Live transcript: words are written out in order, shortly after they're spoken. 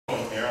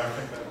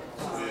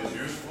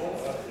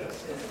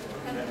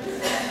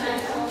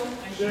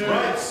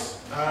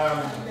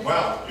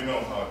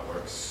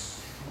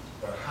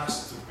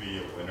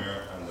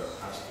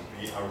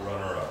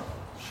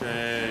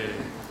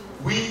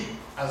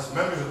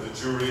of the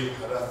jury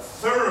had a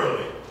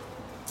thoroughly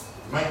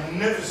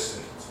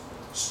magnificent,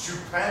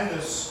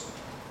 stupendous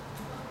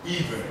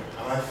evening,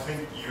 and I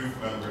think you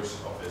members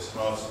of this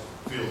house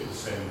feel the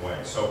same way.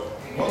 So,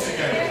 once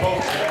again,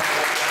 both.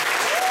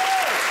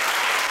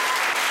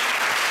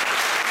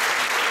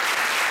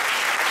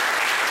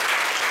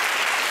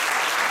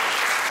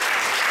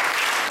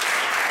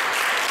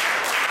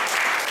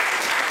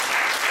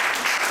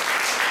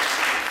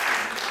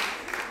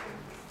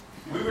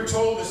 We were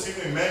told this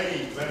evening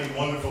many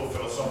wonderful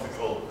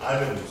philosophical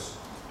items,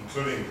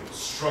 including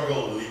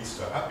struggle leads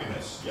to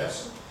happiness,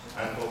 yes?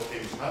 And both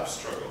teams have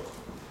struggled.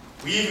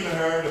 We even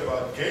heard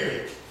about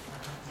Gaelic.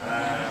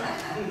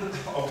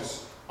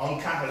 Agus an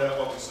Canada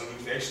agus an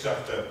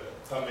éisteachta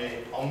tá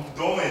mé an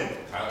dóin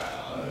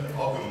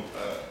agam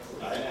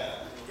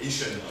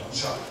Asian an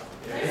shop.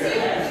 Right,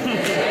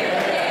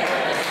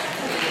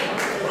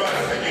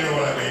 I think you know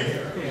what I mean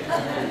here.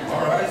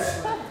 All right.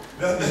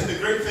 The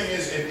great thing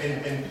is,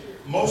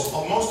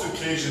 on most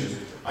occasions,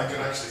 I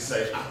can actually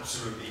say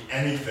absolutely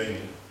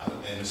anything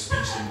in a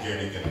speech in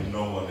Gaelic and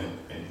no one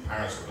in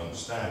Paris would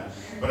understand.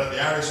 But at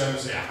the Irish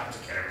Embassy, I have to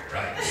get it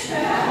right.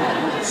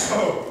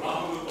 So,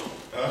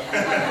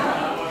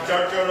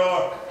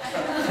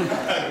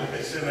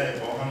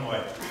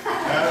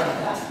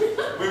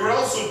 we were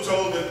also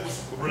told that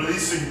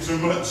releasing too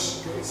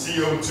much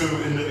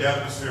CO2 into the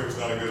atmosphere was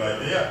not a good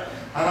idea.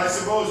 And I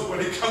suppose when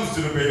it comes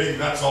to debating,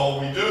 that's all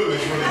we do is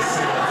release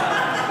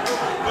CO2.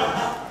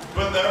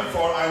 But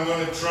therefore, I'm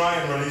going to try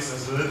and release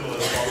as little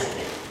as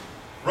possible.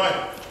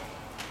 Right.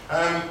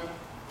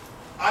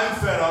 I'm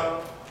fed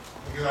up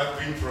because I've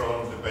been through a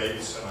lot of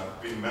debates and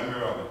I've been a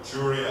member of a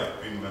jury,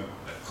 I've been a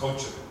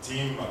coach of the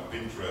team, I've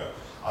been through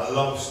a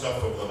lot of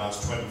stuff over the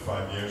last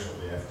 25 years of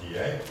the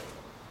FDA.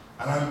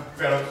 And I'm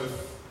fed up with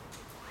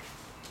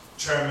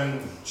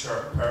chairmen,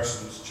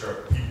 chairpersons,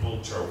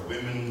 chairpeople,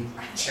 chairwomen,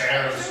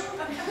 chairs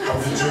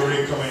of the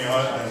jury coming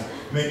out and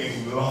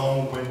making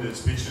long-winded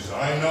speeches.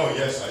 And I know,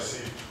 yes, I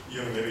see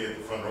you maybe at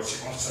the front row,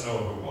 she wants to know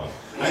who won.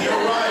 And you're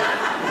right,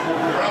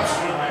 you're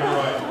absolutely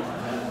right.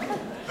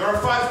 There are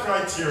 5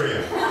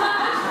 criteria.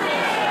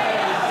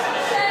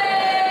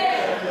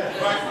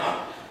 Right?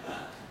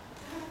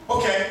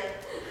 Okay.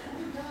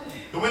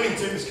 The winning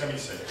team is coming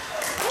second.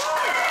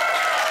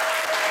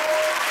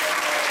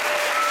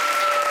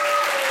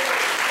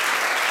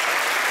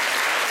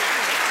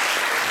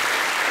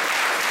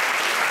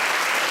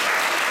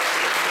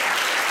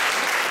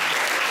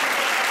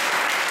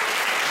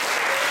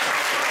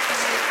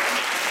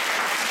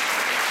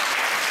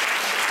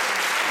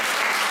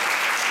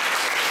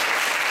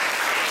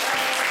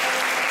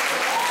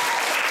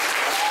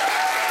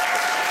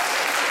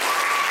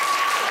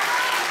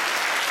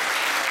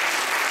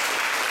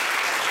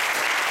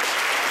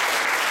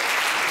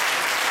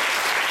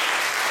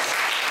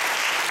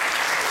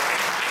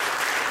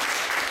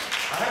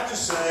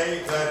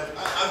 Say that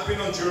I've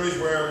been on juries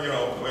where, you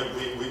know,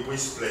 we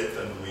split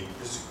and we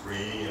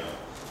disagree,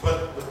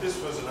 but this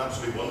was an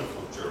absolutely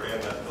wonderful jury,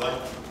 and I'd like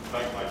to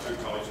thank my 2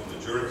 colleagues from the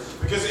jury,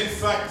 because in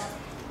fact,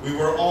 we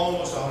were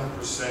almost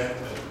 100%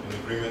 in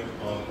agreement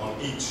on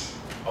each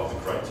of the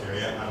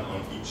criteria and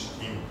on each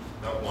team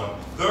that won.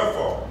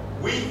 Therefore,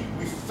 we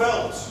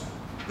felt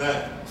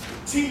that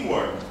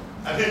teamwork,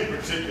 and in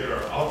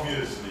particular,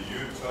 obviously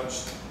you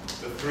touched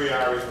the 3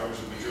 Irish members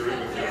of the jury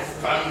with your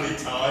family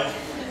ties.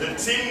 The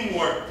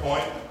teamwork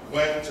point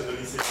went to the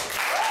Lycée.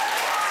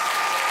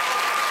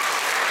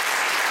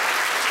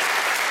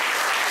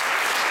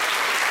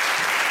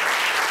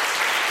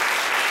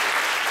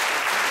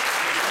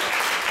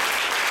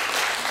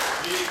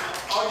 The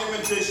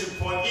argumentation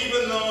point,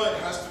 even though it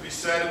has to be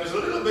said, it was a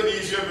little bit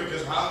easier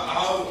because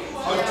how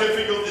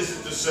difficult is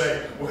it to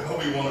say, well,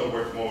 we want to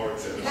work more,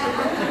 etc.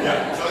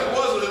 Yeah, so it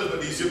was a little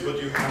bit easier, but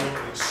you handled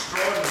it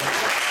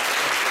extraordinarily.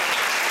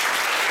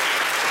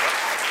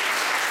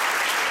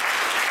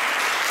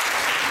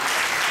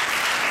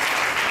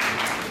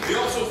 We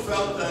also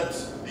felt that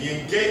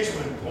the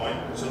engagement point,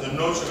 so the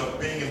notion of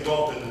being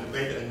involved in the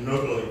debate and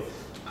notably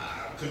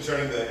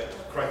concerning the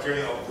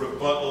criteria of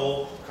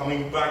rebuttal,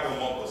 coming back on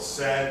what was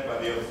said by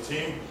the other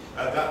team,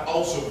 that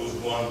also was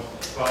won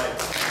by...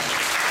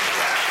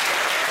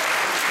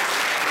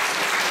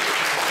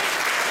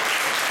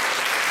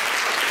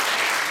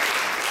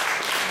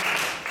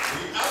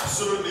 We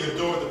absolutely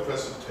adored the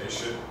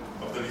presentation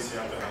of the Lycée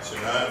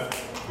International.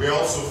 We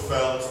also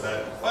felt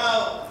that,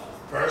 well,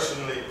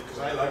 personally, because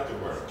I like to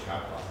wear a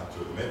cap, I have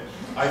to admit,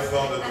 I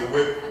thought that the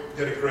whip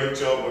did a great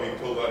job when he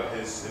pulled out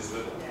his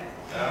little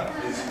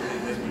his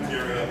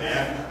material at the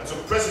end. And so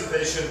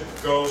presentation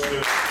goes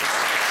to...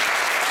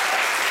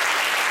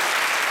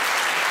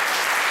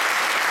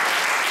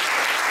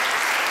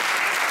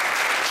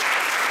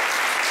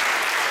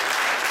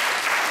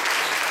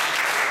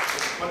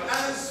 But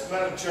as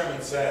Madam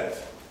Chairman said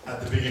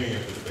at the beginning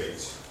of the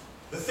debate,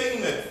 the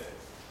thing that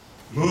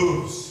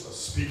moves a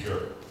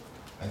speaker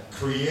and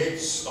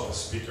creates of a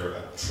speaker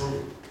a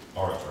true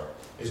orator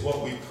is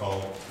what we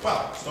call,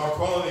 well, star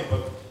quality,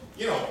 but,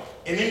 you know,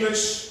 in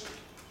English,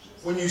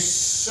 when you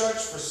search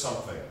for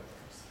something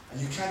and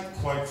you can't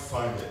quite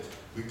find it,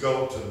 we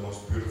go to the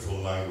most beautiful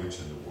language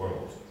in the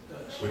world,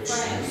 which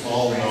you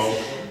all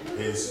know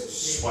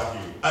is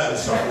Swahili.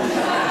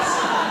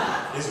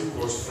 Is of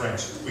course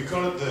French. We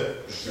call it the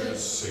je ne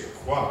sais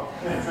quoi.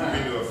 If you've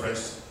been to a French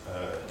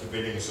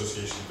debating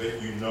association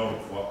debate, you know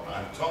what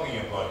I'm talking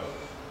about.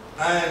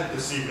 And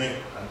this evening,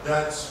 and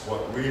that's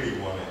what really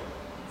won it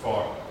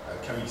for,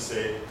 can we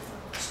say,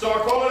 star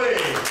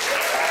quality!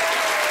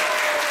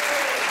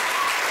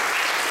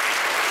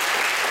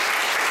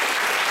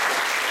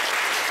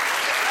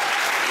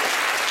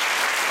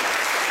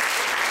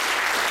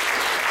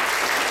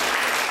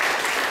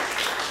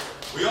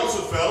 We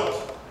also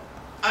felt,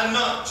 and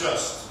not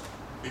just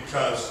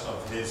because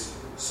of his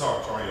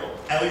sartorial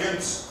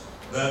elegance,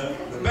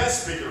 that the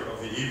best speaker of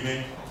the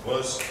evening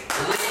was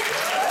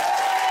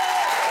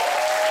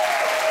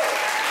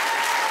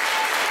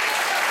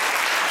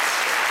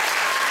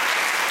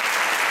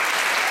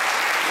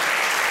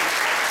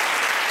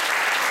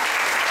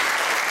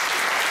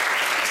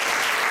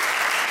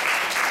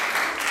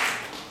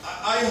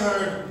I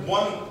heard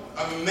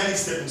many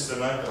statements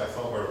tonight that I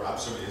thought were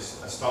absolutely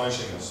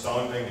astonishing and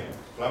astounding and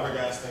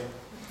flabbergasting.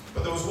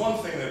 But there was one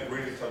thing that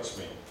really touched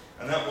me,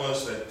 and that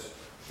was that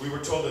we were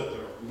told that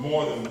there was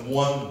more than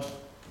one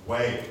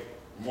way,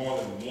 more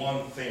than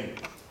one thing.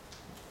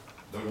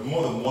 There was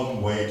more than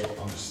one way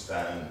to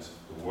understand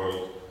the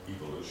world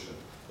evolution,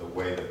 the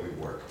way that we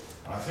work.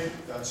 And I think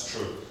that's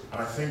true.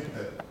 And I think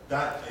that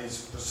that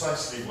is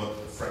precisely what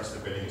the French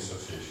Debating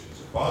Association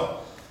is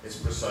about. It's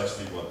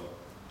precisely what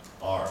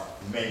our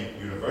main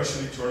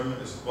university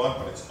tournament is about,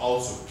 but it's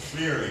also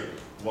clearly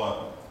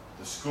what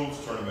the schools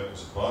tournament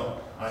is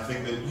about. And I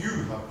think that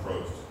you have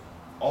proved,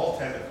 all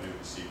 10 of you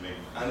this evening,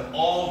 and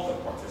all the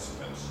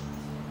participants,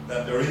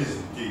 that there is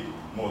indeed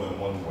more than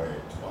one way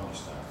to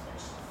understand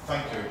things.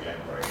 Thank you again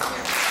very much.